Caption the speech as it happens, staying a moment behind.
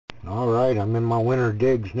Alright, I'm in my winter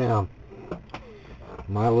digs now.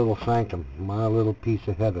 My little sanctum, my little piece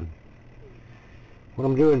of heaven. What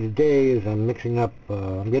I'm doing today is I'm mixing up,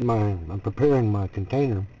 I'm preparing my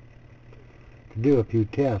container to do a few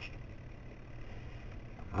tests.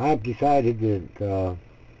 I've decided that,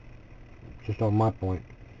 just on my point,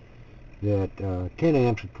 that 10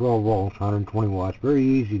 amps at 12 volts, 120 watts, very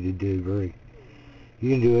easy to do. You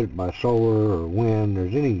can do it by solar or wind.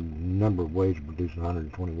 There's any number of ways of producing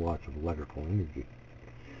 120 watts of electrical energy.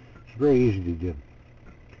 It's very easy to do.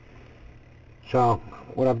 So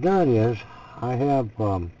what I've done is I have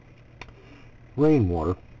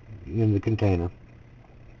rainwater in the container,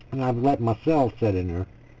 and I've let my cells set in there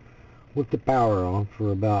with the power on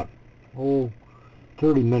for about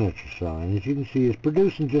 30 minutes or so. And as you can see, it's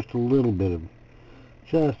producing just a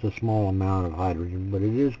small amount of hydrogen, but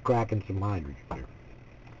it is cracking some hydrogen here.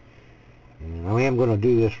 And I am going to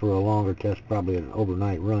do this for a longer test, probably an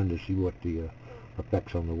overnight run, to see what the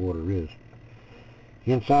effects on the water is.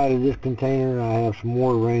 Inside of this container I have some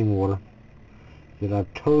more rainwater that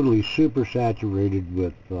I've totally super saturated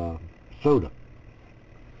with soda.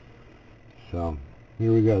 So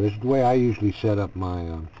here we go. This is the way I usually set up my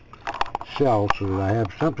cells, so that I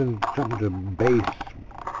have something to base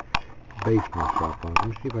myself on. Let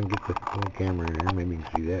me see if I can get the little camera in here. Maybe you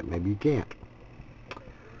can see that. Maybe you can't.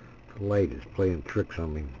 The light is playing tricks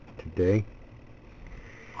on me today.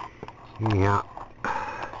 Anyhow,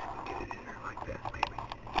 get it in there like that maybe.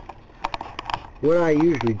 What I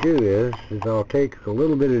usually do is I'll take a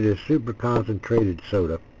little bit of this super concentrated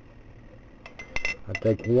soda. I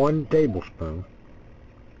take 1 tablespoon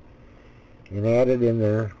and add it in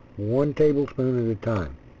there, 1 tablespoon at a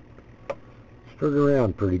time. Stir it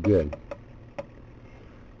around pretty good.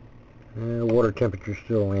 Water temperature is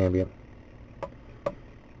still ambient.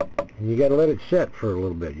 And you got to let it set for a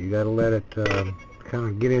little bit. You got to let it kind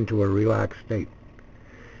of get into a relaxed state.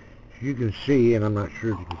 As you can see, and I'm not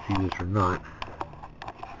sure if you can see this or not,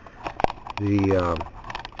 the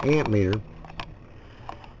amp meter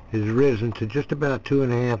has risen to just about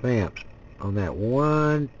 2.5 amps on that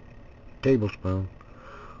 1 tablespoon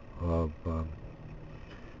of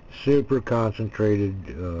super concentrated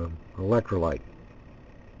electrolyte.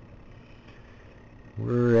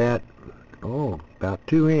 We're at about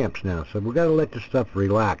 2 amps now, so we've got to let this stuff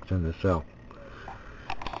relax in the cell.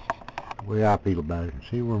 The way I feel about it.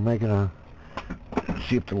 See, we're making let's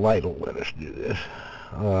see if the light will let us do this.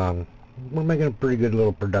 We're making a pretty good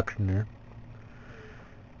little production there.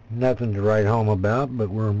 Nothing to write home about, but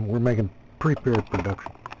we're making pretty fair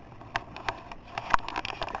production.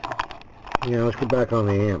 Yeah, let's get back on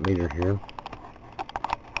the amp meter here.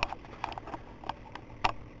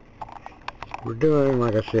 We're doing,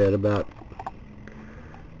 like I said, about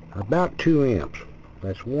 2 amps.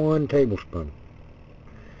 That's 1 tablespoon.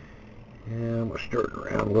 And I'm going to stir it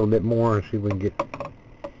around a little bit more and see if we can get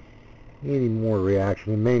any more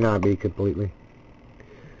reaction. It may not be completely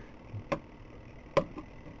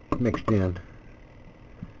mixed in.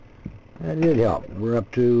 That did help. We're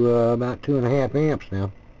up to about 2.5 amps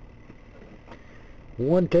now.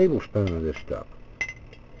 1 tablespoon of this stuff.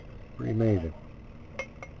 Pretty amazing.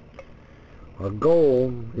 Our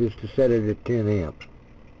goal is to set it at 10 amps.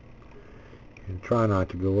 And try not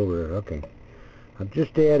to go over it. Okay. I've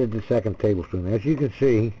just added the 2nd tablespoon. As you can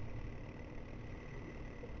see,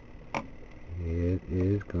 it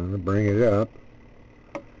is going to bring it up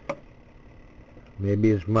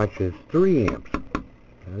maybe as much as 3 amps.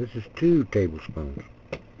 Now this is 2 tablespoons.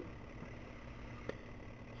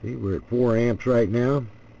 See, we're at 4 amps right now,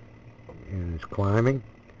 and it's climbing,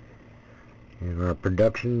 and our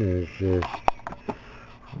production is just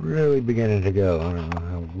really beginning to go. I don't know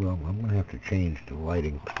how well. I'm going to have to change the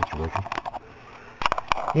lighting situation.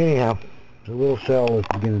 Anyhow, the little cell is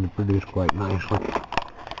beginning to produce quite nicely.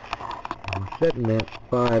 I'm setting that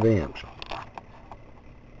 5 amps.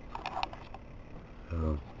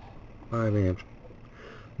 So, 5 amps.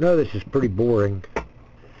 No, this is pretty boring,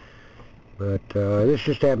 but this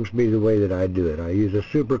just happens to be the way that I do it. I use a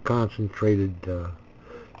super concentrated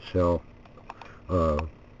cell.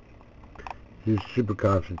 Use super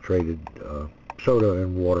concentrated soda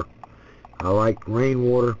and water. I like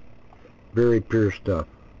rainwater, very pure stuff.